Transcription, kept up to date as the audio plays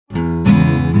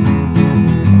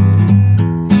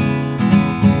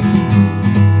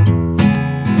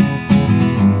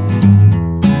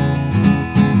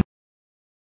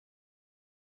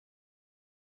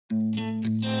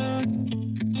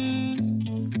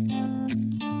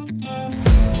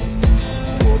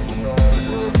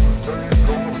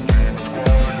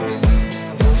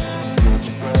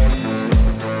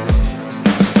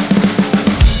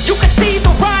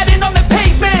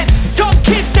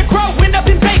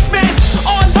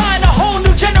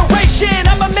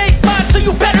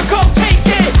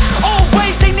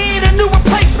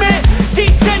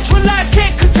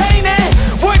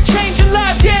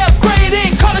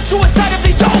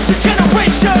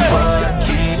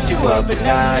up at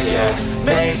night, yeah.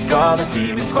 Make all the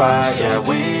demons quiet, yeah.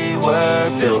 We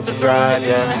were built to thrive,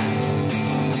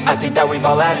 yeah. I think that we've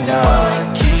all had enough.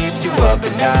 What keeps you up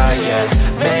at night, yeah.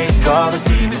 Make all the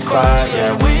demons quiet,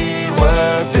 yeah. We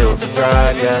were built to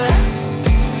thrive, yeah.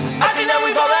 I think that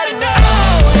we've all had enough.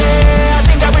 Oh yeah, I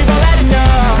think that we've all had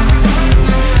enough.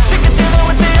 Sick of dealing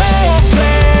with the old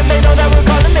plan. They know that we're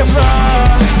calling it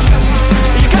wrong.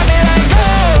 You got me like,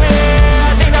 oh yeah,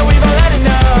 I think that we've all had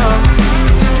enough.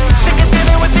 Sick of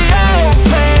dealing with the old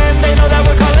plan. They know that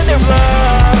we're calling it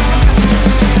wrong.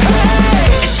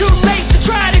 Hey, it's too late to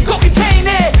try to go contain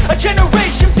it. A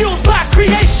generation fueled by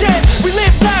creation. We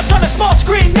live lives on a small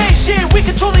screen nation. We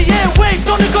control the airwaves,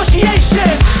 no negotiation.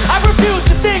 I refuse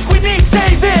to think we need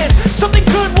saving. Something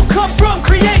good will come from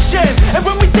creation. And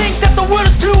when we think that the world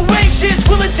is too anxious,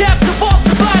 we'll adapt, evolve,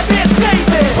 survive and save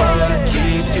it. What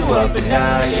keeps you up at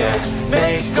night, yeah.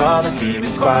 Make all the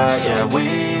demons quiet, yeah.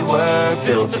 We were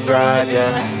built to thrive,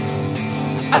 yeah.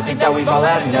 I think that we've all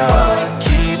had enough. What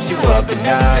keeps you up at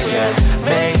night, yeah.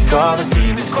 Make all the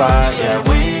demons quiet, yeah.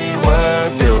 We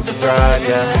were built to thrive,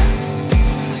 yeah.